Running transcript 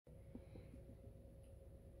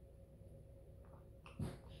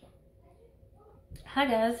Hi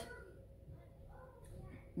guys.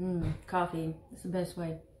 Coffee is the best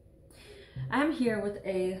way. I'm here with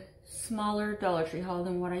a smaller Dollar Tree haul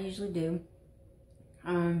than what I usually do.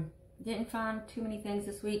 Didn't find too many things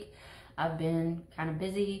this week. I've been kind of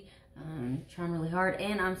busy, trying really hard,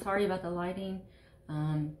 and I'm sorry about the lighting.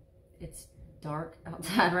 It's dark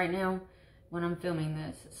outside right now when I'm filming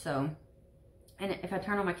this, so, and if I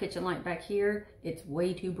turn on my kitchen light back here, it's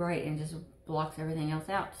way too bright and just blocks everything else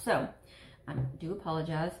out. So I do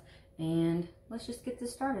apologize, and let's just get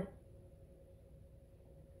this started.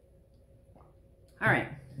 All right,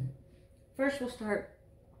 first we'll start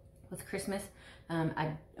with Christmas.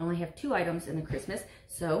 I only have 2 items in the Christmas.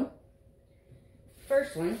 So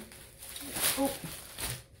first one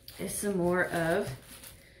is some more of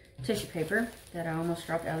tissue paper that I almost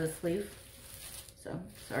dropped out of the sleeve. So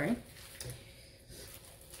sorry.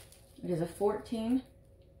 It is a 14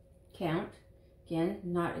 count. Again,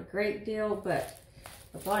 not a great deal, but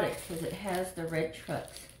I bought it because it has the red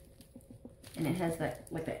trucks. And it has that,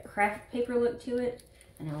 like that craft paper look to it.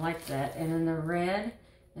 And I like that. And then the red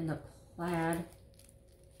and the plaid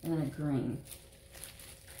and the green.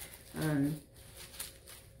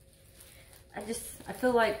 I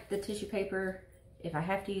feel like the tissue paper, if I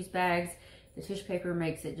have to use bags, the tissue paper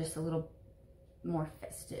makes it just a little more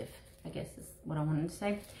festive, I guess is what I wanted to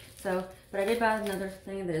say. So, but I did buy another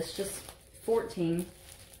thing of this, just 14.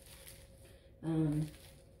 And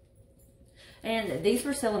these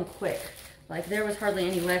were selling quick. Like there was hardly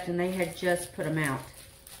any left and they had just put them out.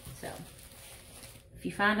 So, if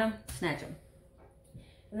you find them, snatch them.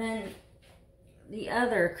 And then the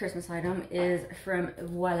other Christmas item is from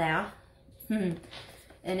Voila. And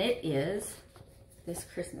it is this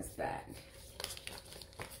Christmas bag.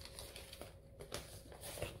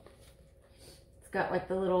 It's got like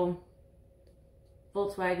the little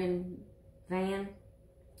Volkswagen van.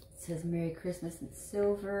 It says Merry Christmas in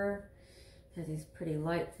silver. It has these pretty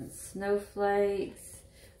lights and snowflakes.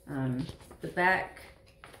 The back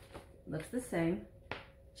looks the same,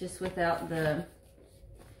 just without the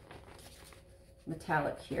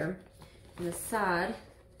metallic here. And the side,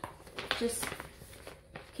 just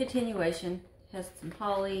continuation, has some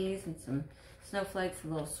hollies and some snowflakes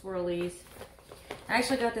and little swirlies. I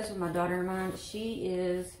actually got this with my daughter in mind. She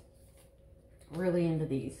is really into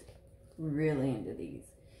these,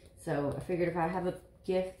 So I figured if I have a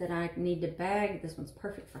gift that I need to bag, this one's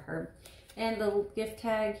perfect for her. And the gift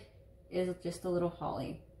tag is just a little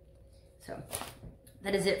holly. So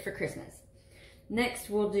that is it for Christmas. Next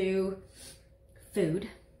we'll do food,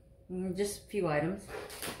 just a few items.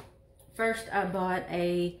 First I bought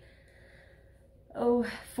a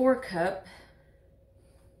 4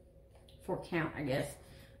 count, I guess,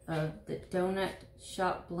 of the Donut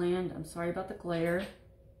Shop Blend. I'm sorry about the glare.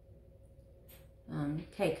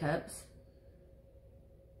 K-cups.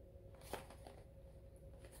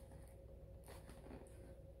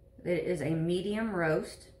 It is a medium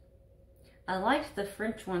roast. I liked the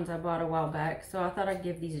French ones I bought a while back, so I thought I'd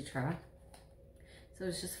give these a try. So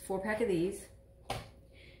it's just a 4-pack of these.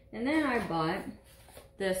 And then I bought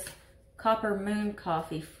this Copper Moon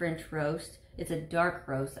Coffee French roast. It's a dark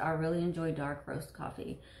roast. I really enjoy dark roast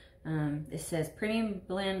coffee. It says premium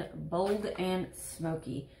blend, bold and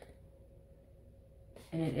smoky.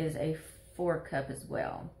 And it is a 4 cup as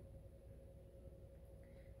well.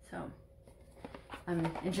 So I'm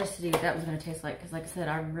interested to see what that one's going to taste like, because like I said,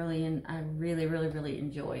 I really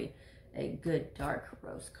enjoy a good dark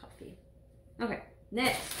roast coffee. Okay,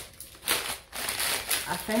 next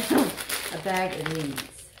I found a bag of these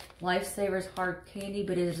Lifesavers hard candy,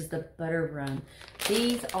 but it is the butter rum.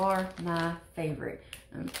 These are my favorite.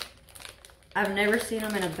 I've never seen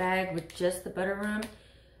them in a bag with just the butter rum.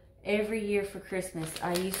 Every year for Christmas,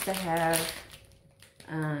 I used to have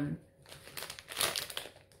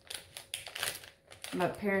my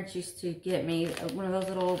parents used to get me one of those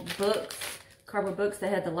little books, cardboard books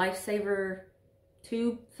that had the Lifesaver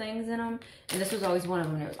tube things in them. And this was always one of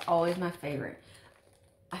them, and it was always my favorite.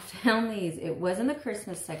 I found these. It was in the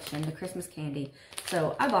Christmas section, the Christmas candy.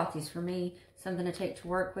 So I bought these for me, something to take to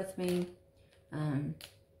work with me.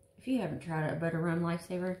 If you haven't tried a butter rum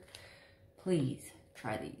Lifesaver, please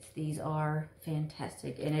try these. These are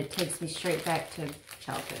fantastic, and it takes me straight back to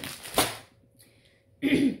childhood.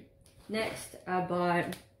 Next, I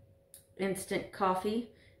bought instant coffee,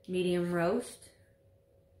 medium roast.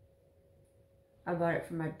 I bought it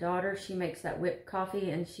for my daughter. She makes that whipped coffee,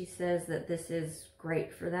 and she says that this is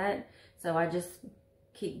great for that. So I just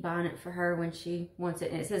keep buying it for her when she wants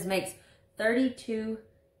it. And it says makes 32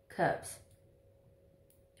 cups.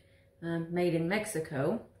 Made in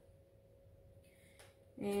Mexico.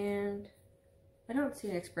 And I don't see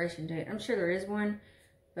an expiration date. I'm sure there is one,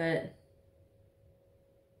 but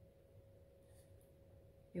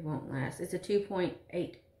it won't last. It's a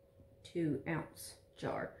 2.82 ounce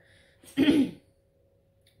jar.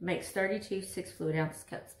 Makes 32 6 fluid ounce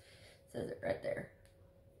cups. Says it right there.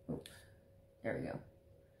 Oh, there we go.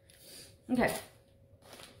 Okay.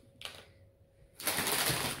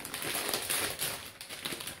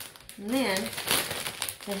 And then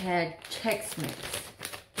they had Chex Mix.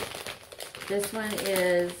 This one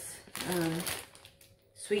is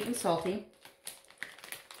sweet and salty.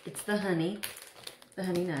 It's the honey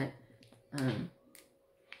nut. And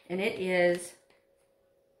it is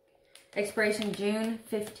expiration June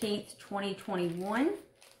 15th, 2021.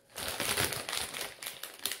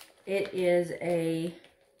 It is a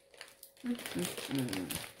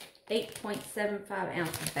 8.75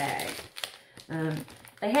 ounce bag.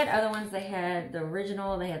 They had other ones. They had the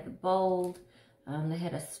original, they had the bold, they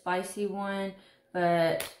had a spicy one,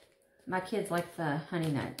 but my kids like the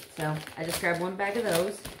honey nut. So I just grabbed one bag of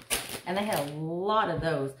those, and they had a lot of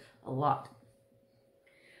those, a lot.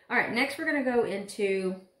 All right, next we're gonna go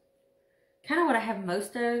into kind of what I have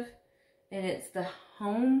most of, and it's the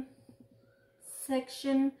home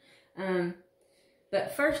section.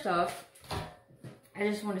 But first off, I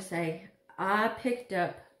just want to say I picked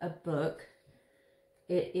up a book.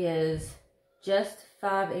 It is Just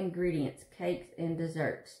 5 Ingredients, Cakes and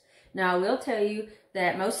Desserts. Now I will tell you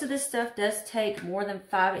that most of this stuff does take more than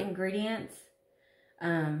 5 ingredients.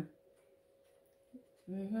 Let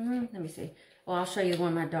me see. Well, I'll show you the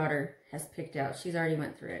one my daughter has picked out. She's already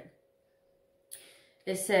went through it.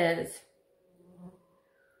 It says,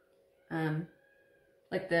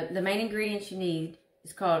 like the main ingredients you need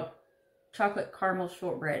is called chocolate caramel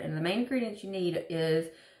shortbread. And the main ingredients you need is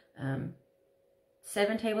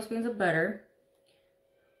 7 tablespoons of butter,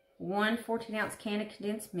 1 14-ounce can of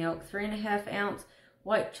condensed milk, 3.5 ounce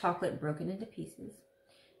white chocolate broken into pieces,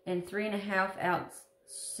 and 3.5 ounce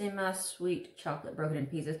semi-sweet chocolate broken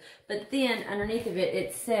into pieces. But then underneath of it,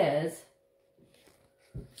 it says,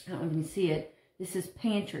 I don't know if you can see it, this is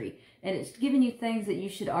pantry. And it's giving you things that you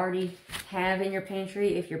should already have in your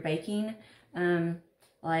pantry if you're baking.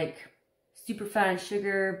 Like superfine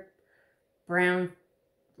sugar, brown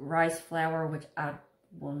rice flour, which I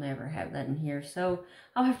will never have that in here. So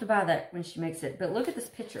I'll have to buy that when she makes it. But look at this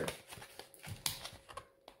picture.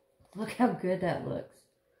 Look how good that looks.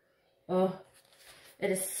 Oh, it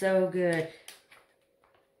is so good.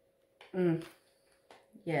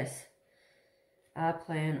 Yes. I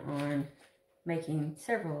plan on making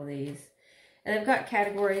several of these. And they've got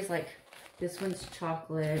categories like this one's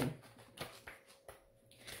chocolate.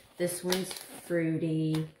 This one's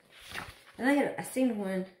fruity. And I seen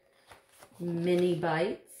one mini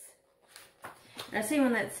bites. And I seen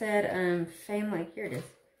one that said family. Here it is.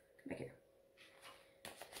 Come back here.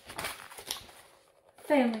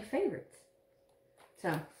 Family favorites.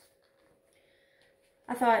 So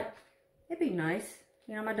I thought it'd be nice.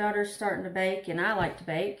 You know, my daughter's starting to bake, and I like to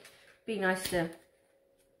bake. Be nice to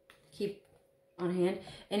keep on hand.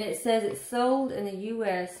 And it says it's sold in the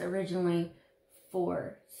U.S. originally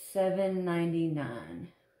for $7.99.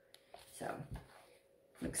 So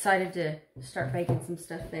I'm excited to start baking some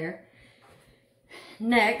stuff there.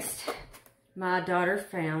 Next, my daughter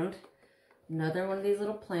found another one of these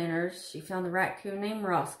little planners. She found the raccoon named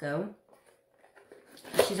Roscoe.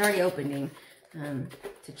 She's already opened him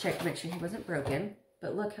to check to make sure he wasn't broken.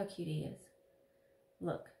 But look how cute he is.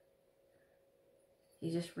 Look.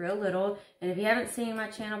 He's just real little. And if you haven't seen my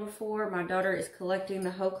channel before, my daughter is collecting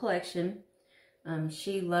the whole collection.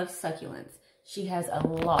 She loves succulents. She has a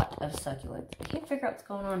lot of succulents. I can't figure out what's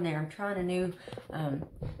going on there. I'm trying a new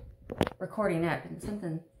recording app, and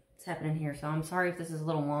something's happening here. So I'm sorry if this is a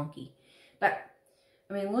little wonky. But,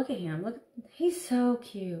 I mean, look at him. Look, he's so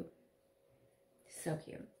cute. So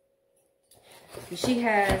cute. She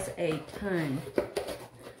has a ton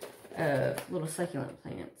of little succulent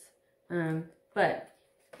plants. But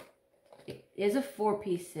it is a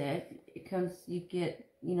 4-piece set. It comes, you get,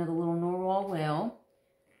 you know, the little narwhal whale,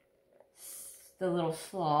 the little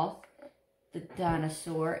sloth, the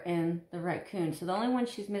dinosaur, and the raccoon. So the only one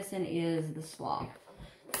she's missing is the sloth.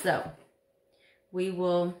 So we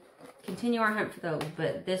will continue our hunt for those,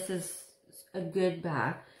 but this is a good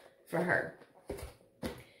buy for her.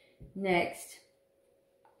 Next,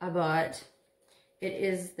 I bought,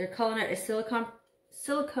 they're calling it a silicone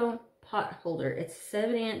pot holder. It's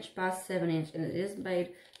 7-inch by 7-inch, and it is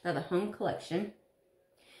made by the Home Collection.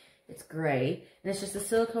 It's gray, and it's just a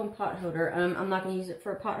silicone pot holder. I'm not going to use it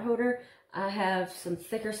for a pot holder. I have some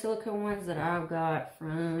thicker silicone ones that I've got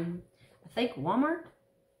from, I think, Walmart.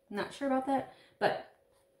 I'm not sure about that, but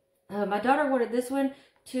My daughter wanted this one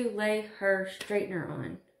to lay her straightener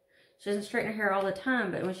on. She doesn't straighten her hair all the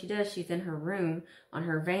time, but when she does, she's in her room on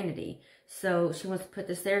her vanity. So she wants to put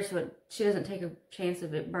this there so she doesn't take a chance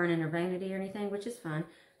of it burning her vanity or anything, which is fine.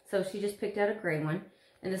 So she just picked out a gray one.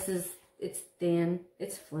 And this is, it's thin,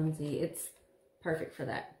 it's flimsy, it's perfect for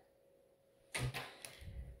that.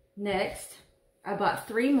 Next, I bought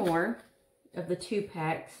 3 more of the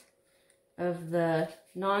 2-packs of the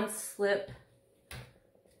non-slip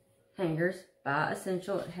hangers by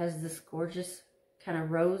Essential. It has this gorgeous kind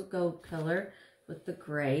of rose gold color with the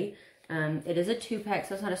gray. It is a 2-pack,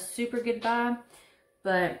 so it's not a super good buy,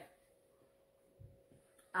 but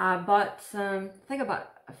I bought some, I think I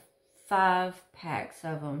bought 5 packs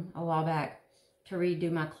of them a while back to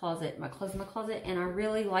redo my closet, and I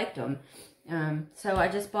really liked them. So I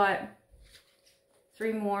just bought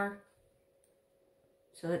 3 more,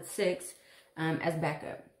 so that's 6, as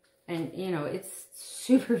backup. And, you know, it's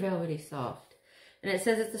super velvety soft. And it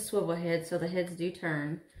says it's a swivel head, so the heads do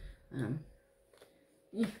turn.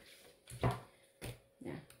 Yeah,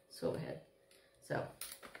 swivel head. So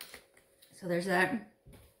there's that.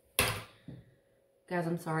 Guys,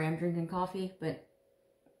 I'm sorry I'm drinking coffee, but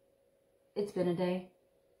it's been a day.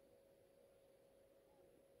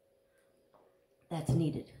 That's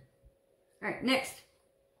needed. Alright, next.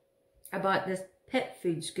 I bought this pet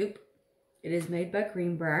food scoop. It is made by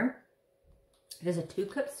Greenbrier. It is a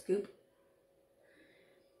 2-cup scoop.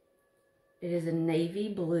 It is a navy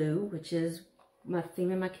blue, which is my theme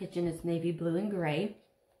in my kitchen. Is navy blue and gray.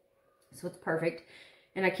 So it's perfect.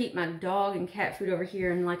 And I keep my dog and cat food over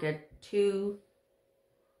here in like a 2-tray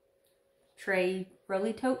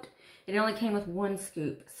rolly tote. It only came with 1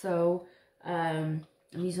 scoop. So I'm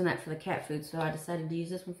using that for the cat food. So I decided to use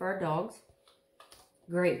this one for our dogs.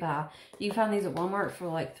 Great buy. You can find these at Walmart for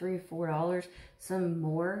like $3 or $4, some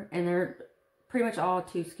more, and they're pretty much all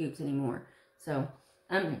 2 scoops anymore. So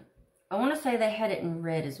I want to say they had it in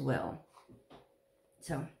red as well.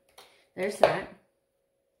 So there's that.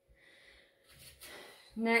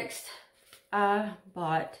 Next, I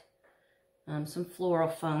bought some floral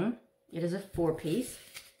foam. It is a 4-piece.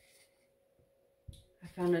 I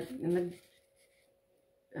found it in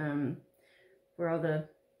the where all the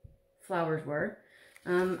flowers were.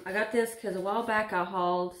 I got this because a while back I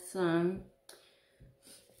hauled some,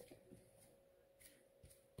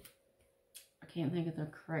 I can't think of the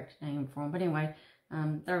correct name for them, but anyway,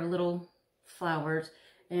 they're little flowers,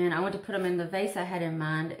 and I went to put them in the vase I had in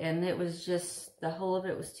mind, and it was just, the whole of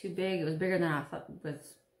it was too big. It was bigger than I thought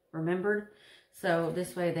was remembered, so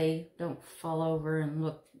this way they don't fall over and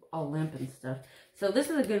look all limp and stuff. So this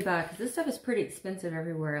is a good buy because this stuff is pretty expensive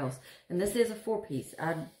everywhere else, and this is a 4-piece.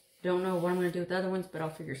 I don't know what I'm going to do with the other ones, but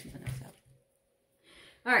I'll figure something else out.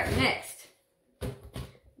 Alright, next.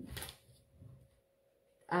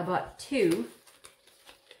 I bought 2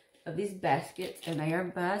 of these baskets, and they are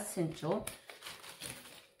by Essential.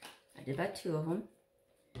 I did buy 2 of them.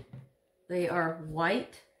 They are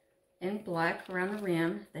white and black around the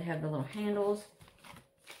rim. They have the little handles.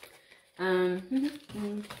 It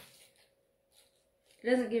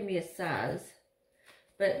doesn't give me a size,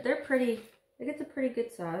 but they're pretty. It gets a pretty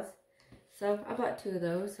good size. So I bought 2 of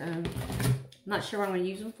those. I'm not sure what I'm going to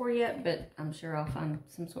use them for yet, but I'm sure I'll find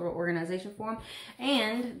some sort of organization for them.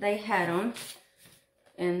 And they had them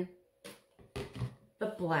in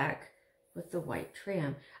the black with the white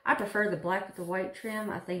trim. I prefer the black with the white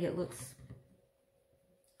trim. I think it looks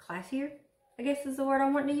classier, I guess is the word I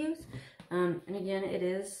want to use. And again,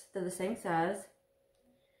 they're the same size.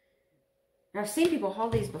 I've seen people haul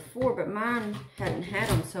these before, but mine hadn't had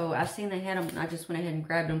them, so I've seen they had them, and I just went ahead and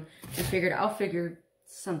grabbed them and figured I'll figure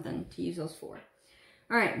something to use those for.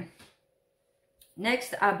 Alright,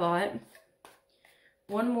 next I bought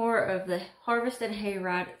 1 more of the Harvest and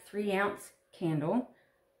Hayride 3-ounce candle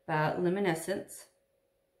by Luminescence.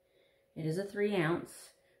 It is a 3-ounce.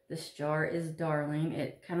 This jar is darling.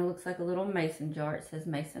 It kind of looks like a little mason jar. It says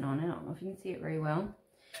mason on it. I don't know if you can see it very well.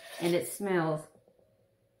 And it smells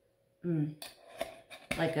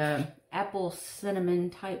like a apple cinnamon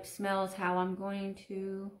type smell is how I'm going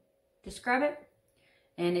to describe it.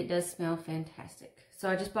 And it does smell fantastic. So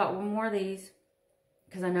I just bought 1 more of these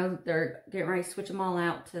because I know they're getting ready to switch them all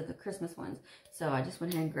out to the Christmas ones. So I just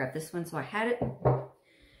went ahead and grabbed this one, so I had it.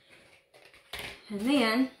 And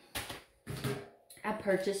then I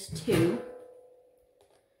purchased 2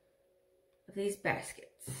 of these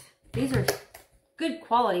baskets. These are good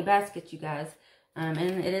quality baskets, you guys. And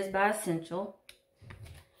it is by Essential.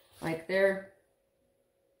 Like I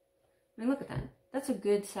mean, look at that. That's a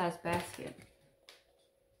good size basket.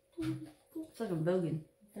 It's like a Vogue.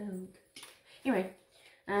 Anyway,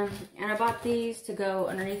 And I bought these to go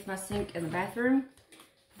underneath my sink in the bathroom.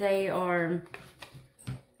 They are,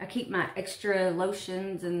 I keep my extra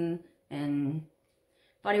lotions and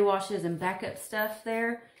body washes and backup stuff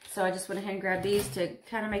there. So I just went ahead and grabbed these to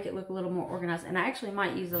kind of make it look a little more organized. And I actually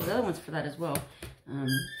might use those other ones for that as well.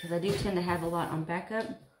 Because I do tend to have a lot on backup.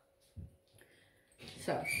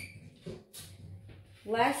 So,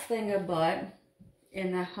 last thing I bought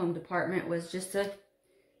in the home department was just a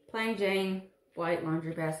plain Jane white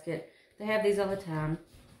laundry basket. They have these all the time.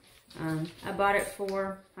 I bought it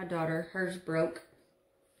for my daughter. Hers broke.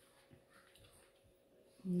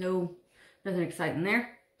 Nothing exciting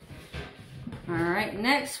there. Alright,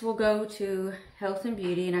 next we'll go to health and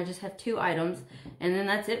beauty, and I just have 2 items, and then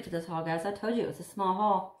that's it for this haul, guys. I told you it was a small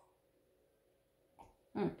haul.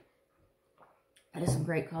 That is some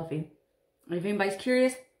great coffee. And if anybody's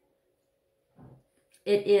curious,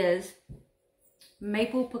 it is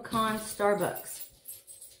Maple Pecan Starbucks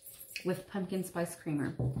with pumpkin spice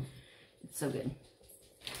creamer. It's so good.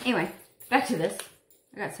 Anyway, back to this.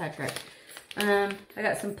 I got sidetracked. I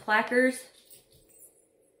got some plackers.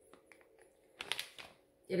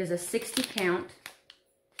 It is a 60 count.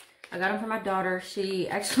 I got them for my daughter. She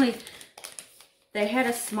actually, they had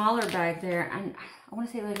a smaller bag there. And I want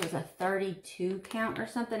to say like it was a 32 count or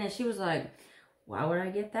something. And she was like, why would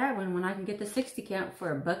I get that one when I can get the 60 count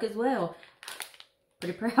for $1 as well?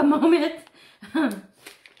 Pretty proud moment.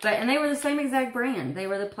 And they were the same exact brand. They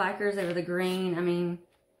were the plackers. They were the green. I mean,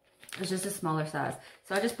 it was just a smaller size.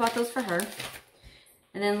 So I just bought those for her.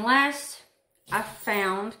 And then last, I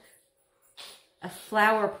found a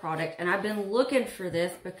flower product, and I've been looking for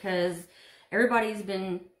this because everybody's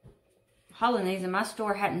been hauling these and my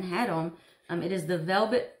store hadn't had them. It is the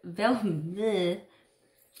Velvet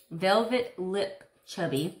Lip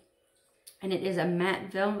Chubby, and it is a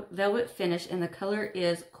matte velvet finish, and the color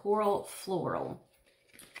is Coral Floral.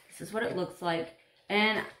 This is what it looks like,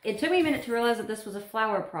 and it took me a minute to realize that this was a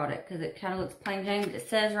flower product because it kind of looks plain Jane, but it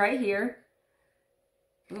says right here,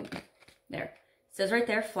 there, it says right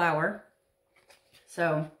there, flower.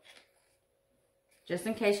 So, just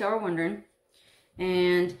in case y'all are wondering.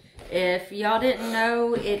 And if y'all didn't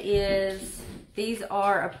know, these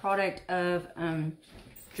are a product of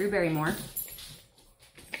Drew Barrymore.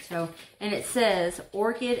 So, and it says,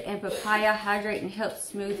 orchid and papaya hydrate and help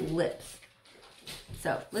smooth lips.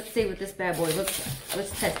 So, let's see what this bad boy looks like.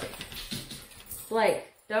 Let's test it. Blake,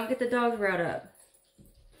 don't get the dogs riled up.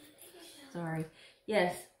 Sorry.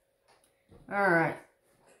 Yes. Alright.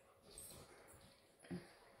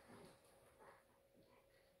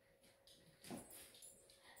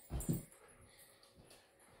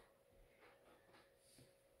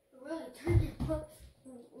 Really turned it up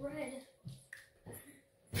red.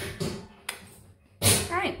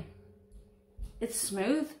 Alright. It's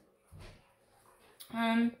smooth.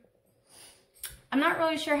 I'm not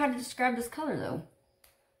really sure how to describe this color though.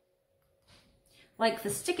 Like the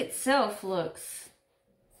stick itself looks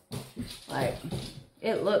like,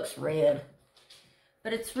 it looks red.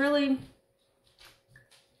 But it's really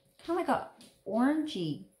kind of like a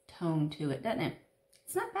orangey tone to it, doesn't it?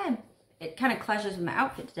 It's not bad. It kind of clashes with my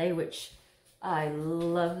outfit today, which I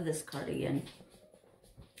love this cardigan.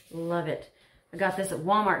 Love it. I got this at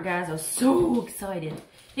Walmart, guys. I was so excited.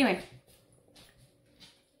 Anyway.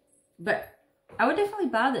 But I would definitely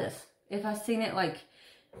buy this. If I seen it like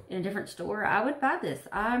in a different store, I would buy this.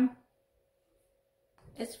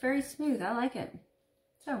 It's very smooth. I like it.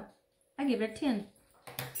 So, I give it a 10.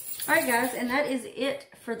 Alright guys, and that is it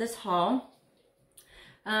for this haul.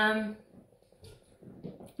 My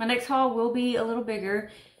next haul will be a little bigger.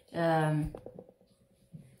 I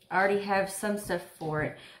already have some stuff for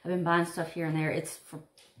it. I've been buying stuff here and there. It's for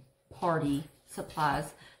party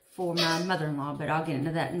supplies for my mother-in-law, but I'll get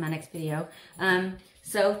into that in my next video.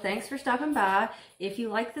 So thanks for stopping by. If you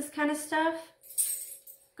like this kind of stuff,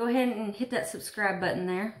 go ahead and hit that subscribe button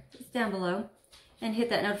there. It's down below. And hit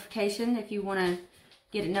that notification if you want to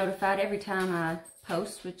get it notified every time I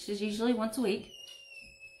post, which is usually once a week.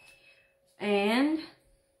 And,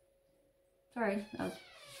 sorry, that was,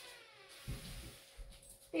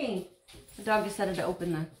 dang, the dog decided to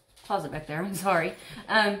open the closet back there. I'm sorry.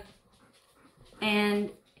 And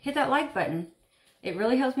hit that like button. It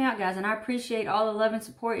really helps me out, guys, and I appreciate all the love and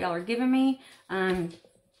support y'all are giving me.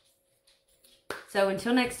 So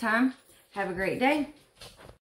until next time, have a great day.